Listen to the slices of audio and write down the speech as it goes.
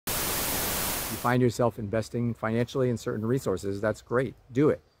you find yourself investing financially in certain resources, that's great, do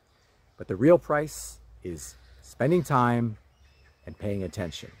it. But the real price is spending time and paying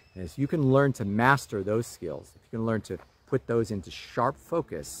attention. And if you can learn to master those skills, if you can learn to put those into sharp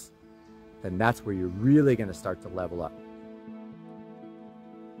focus, then that's where you're really going to start to level up.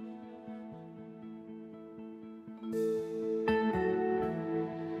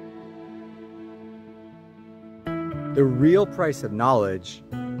 The real price of knowledge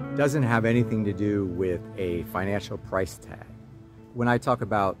doesn't have anything to do with a financial price tag. When I talk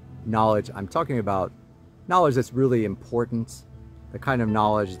about knowledge, I'm talking about knowledge that's really important, the kind of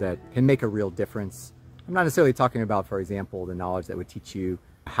knowledge that can make a real difference. I'm not necessarily talking about, for example, the knowledge that would teach you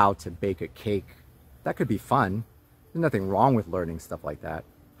how to bake a cake. That could be fun. There's nothing wrong with learning stuff like that,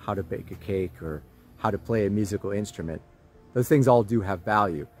 how to bake a cake or how to play a musical instrument. Those things all do have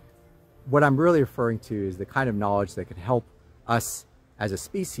value. What I'm really referring to is the kind of knowledge that can help us as a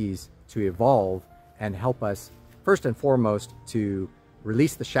species to evolve and help us, first and foremost, to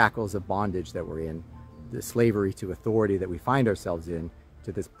release the shackles of bondage that we're in, the slavery to authority that we find ourselves in,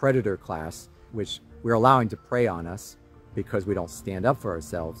 to this predator class, which we're allowing to prey on us because we don't stand up for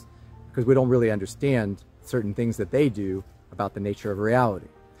ourselves, because we don't really understand certain things that they do about the nature of reality.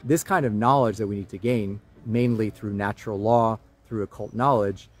 This kind of knowledge that we need to gain, mainly through natural law, through occult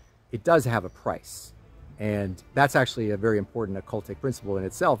knowledge, it does have a price. And that's actually a very important occultic principle in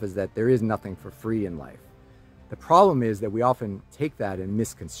itself, is that there is nothing for free in life. The problem is that we often take that and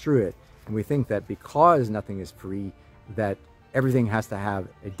misconstrue it, and we think that because nothing is free, that everything has to have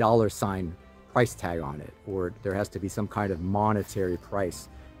a $sign price tag on it, or there has to be some kind of monetary price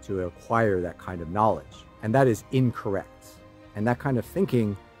to acquire that kind of knowledge. And that is incorrect. And that kind of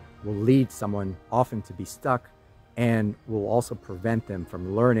thinking will lead someone often to be stuck and will also prevent them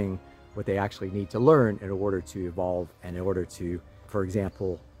from learning what they actually need to learn in order to evolve and in order to, for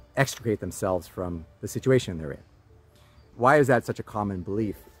example, extricate themselves from the situation they're in. Why is that such a common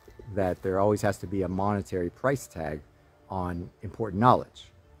belief, that there always has to be a monetary price tag on important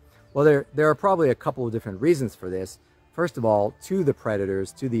knowledge? Well, there are probably a couple of different reasons for this. First of all, to the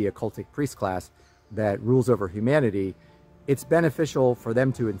predators, to the occultic priest class that rules over humanity, it's beneficial for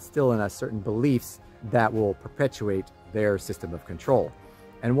them to instill in us certain beliefs that will perpetuate their system of control.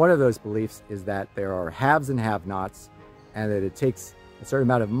 And one of those beliefs is that there are haves and have-nots, and that it takes a certain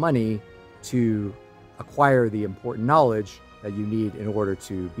amount of money to acquire the important knowledge that you need in order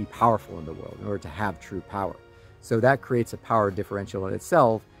to be powerful in the world, in order to have true power. So that creates a power differential in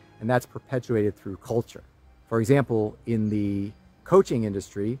itself, and that's perpetuated through culture. For example, in the coaching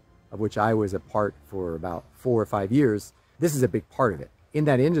industry, of which I was a part for about 4 or 5 years, this is a big part of it. In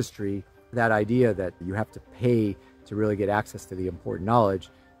that industry, that idea that you have to pay to really get access to the important knowledge,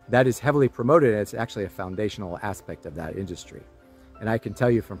 that is heavily promoted, and it's actually a foundational aspect of that industry. And I can tell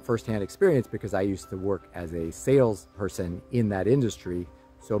you from firsthand experience, because I used to work as a salesperson in that industry.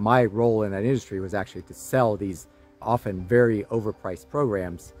 So my role in that industry was actually to sell these often very overpriced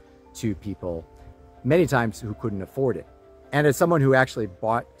programs to people, many times who couldn't afford it. And as someone who actually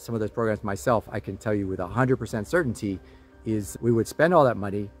bought some of those programs myself, I can tell you with 100% certainty is we would spend all that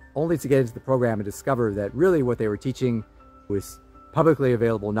money only to get into the program and discover that really what they were teaching was publicly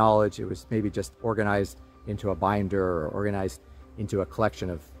available knowledge. It was maybe just organized into a binder or organized into a collection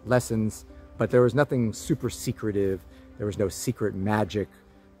of lessons, but there was nothing super secretive. There was no secret magic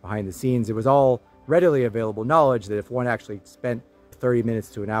behind the scenes. It was all readily available knowledge that if one actually spent 30 minutes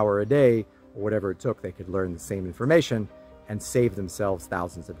to an hour a day, or whatever it took, they could learn the same information and save themselves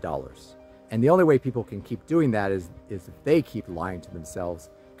thousands of dollars. And the only way people can keep doing that is if they keep lying to themselves,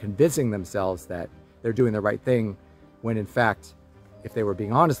 convincing themselves that they're doing the right thing, when in fact, if they were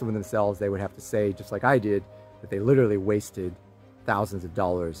being honest with themselves, they would have to say, just like I did, that they literally wasted thousands of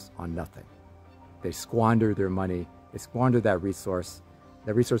dollars on nothing. They squandered their money, they squandered that resource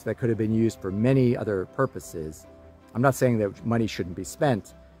that could have been used for many other purposes. I'm not saying that money shouldn't be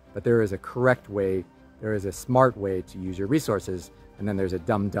spent, but there is a correct way, there is a smart way to use your resources, and then there's a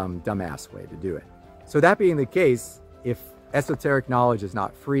dumbass way to do it. So that being the case, if esoteric knowledge is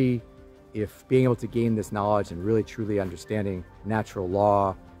not free, if being able to gain this knowledge and really truly understanding natural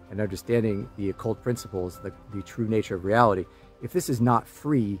law and understanding the occult principles, the true nature of reality, if this is not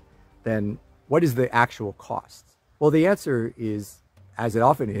free, then what is the actual cost? Well, the answer is, as it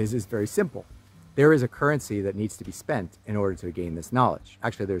often is very simple. There is a currency that needs to be spent in order to gain this knowledge.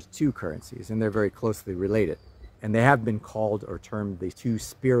 Actually, there's two currencies, and they're very closely related. And they have been called or termed the two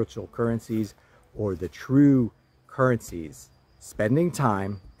spiritual currencies, or the true currencies: spending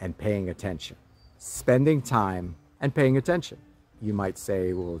time and paying attention. Spending time and paying attention. You might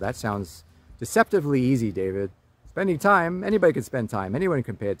say, well, that sounds deceptively easy, David. Spending time, anybody can spend time, anyone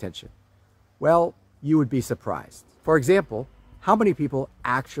can pay attention. Well, you would be surprised. For example, how many people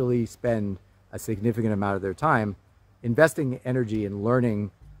actually spend a significant amount of their time investing energy in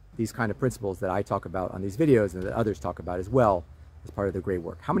learning these kind of principles that I talk about on these videos and that others talk about as well as part of the great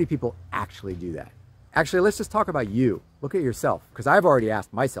work? How many people actually do that? Actually, let's just talk about you. Look at yourself, because I've already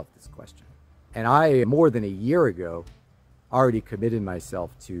asked myself this question. And I, more than a year ago, already committed myself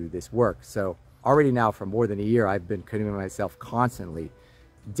to this work. So already now for more than a year, I've been committing myself constantly,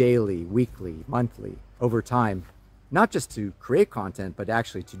 daily, weekly, monthly, over time, not just to create content, but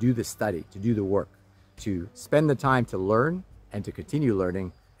actually to do the study, to do the work, to spend the time to learn and to continue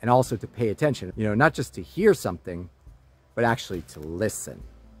learning, and also to pay attention. You know, not just to hear something, but actually to listen.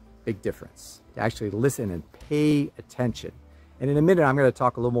 Big difference. To actually listen and pay attention. And in a minute, I'm going to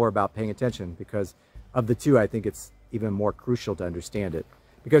talk a little more about paying attention, because of the two, I think it's even more crucial to understand it.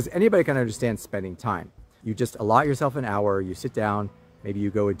 Because anybody can understand spending time. You just allot yourself an hour, you sit down, maybe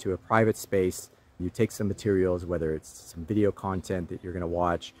you go into a private space, you take some materials, whether it's some video content that you're going to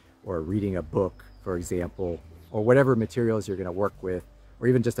watch, or reading a book, for example, or whatever materials you're going to work with, or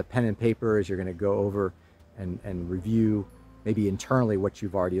even just a pen and paper as you're going to go over and review maybe internally what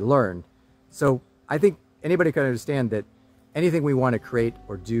you've already learned. So I think anybody can understand that anything we want to create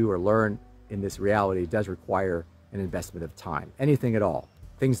or do or learn in this reality does require an investment of time. Anything at all.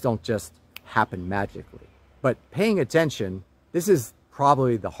 Things don't just happen magically. But paying attention, this is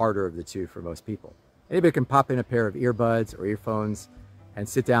probably the harder of the two for most people. Anybody can pop in a pair of earbuds or earphones and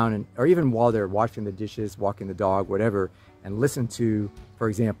sit down, and, or even while they're washing the dishes, walking the dog, whatever, and listen to, for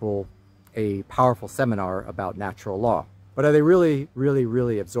example, a powerful seminar about natural law. But are they really, really,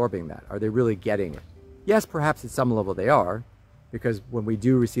 really absorbing that? Are they really getting it? Yes, perhaps at some level they are, because when we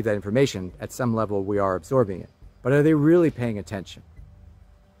do receive that information, at some level we are absorbing it. But are they really paying attention?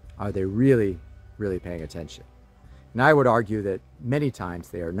 Are they really, really paying attention? And I would argue that many times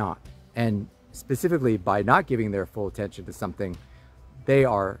they are not. And specifically by not giving their full attention to something, they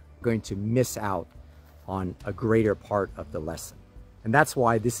are going to miss out on a greater part of the lesson. And that's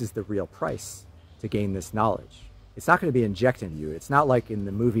why this is the real price to gain this knowledge. It's not going to be injected into you. It's not like in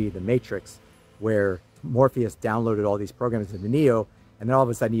the movie The Matrix, where Morpheus downloaded all these programs into Neo, and then all of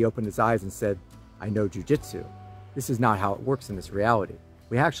a sudden he opened his eyes and said, I know jujitsu. This is not how it works in this reality.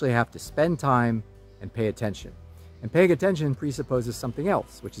 We actually have to spend time and pay attention. And paying attention presupposes something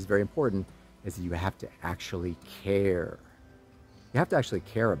else, which is very important, is that you have to actually care. You have to actually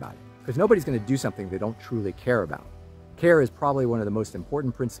care about it, because nobody's going to do something they don't truly care about. Care is probably one of the most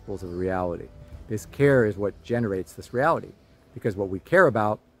important principles of reality. This care is what generates this reality, because what we care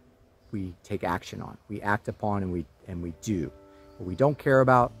about, we take action on, we act upon, and we do. What we don't care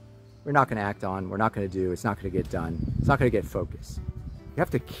about, we're not going to act on, we're not going to do, it's not going to get done, it's not going to get focused. You have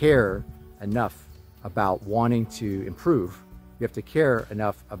to care enough about wanting to improve. You have to care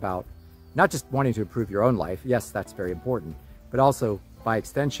enough about not just wanting to improve your own life, yes, that's very important, but also, by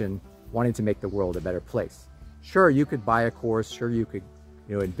extension, wanting to make the world a better place. Sure, you could buy a course, sure you could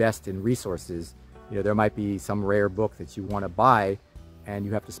invest in resources. There might be some rare book that you want to buy, and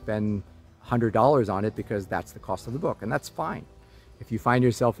you have to spend $100 on it because that's the cost of the book, and that's fine. If you find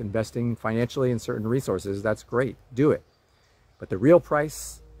yourself investing financially in certain resources, that's great, do it. But the real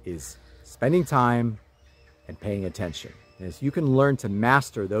price is spending time and paying attention. And as you can learn to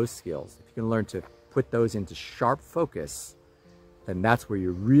master those skills, if you can learn to put those into sharp focus, then that's where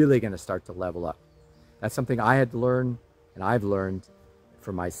you're really going to start to level up. That's something I had to learn, and I've learned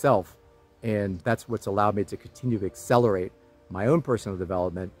for myself, and that's what's allowed me to continue to accelerate my own personal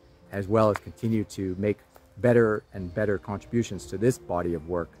development, as well as continue to make better and better contributions to this body of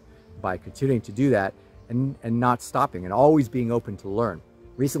work by continuing to do that and not stopping and always being open to learn.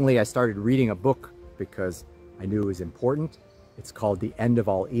 Recently, I started reading a book because I knew it was important. It's called The End of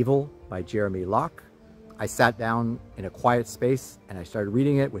All Evil by Jeremy Locke. I sat down in a quiet space and I started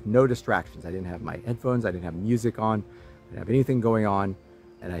reading it with no distractions. I didn't have my headphones, I didn't have music on, I didn't have anything going on.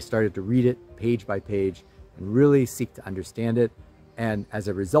 And I started to read it page by page and really seek to understand it. And as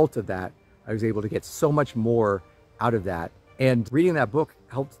a result of that, I was able to get so much more out of that. And reading that book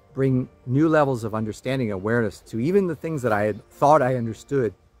helped bring new levels of understanding and awareness to even the things that I had thought I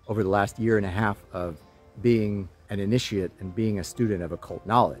understood over the last year and a half of being an initiate and being a student of occult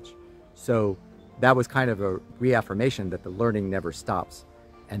knowledge. So that was kind of a reaffirmation that the learning never stops,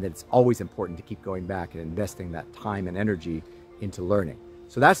 and that it's always important to keep going back and investing that time and energy into learning.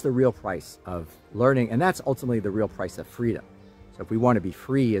 So that's the real price of learning, and that's ultimately the real price of freedom. So if we want to be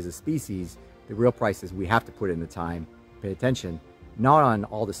free as a species, the real price is we have to put in the time, pay attention, not on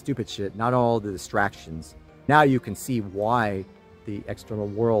all the stupid shit, not all the distractions. Now you can see why the external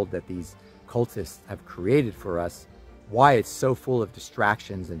world that these cultists have created for us why it's so full of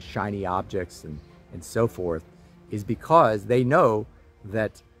distractions and shiny objects and so forth is because they know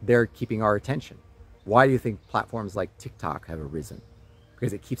that they're keeping our attention. Why do you think platforms like TikTok have arisen?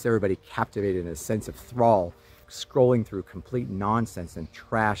 Because it keeps everybody captivated in a sense of thrall, scrolling through complete nonsense and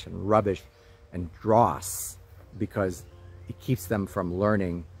trash and rubbish and dross, because it keeps them from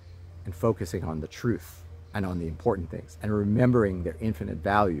learning and focusing on the truth and on the important things and remembering their infinite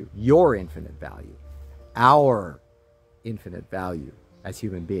value, your infinite value, our infinite value as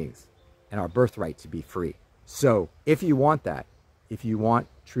human beings, and our birthright to be free. So if you want that, if you want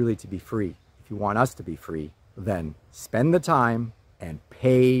truly to be free, if you want us to be free, then spend the time and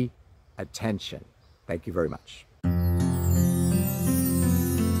pay attention. Thank you very much.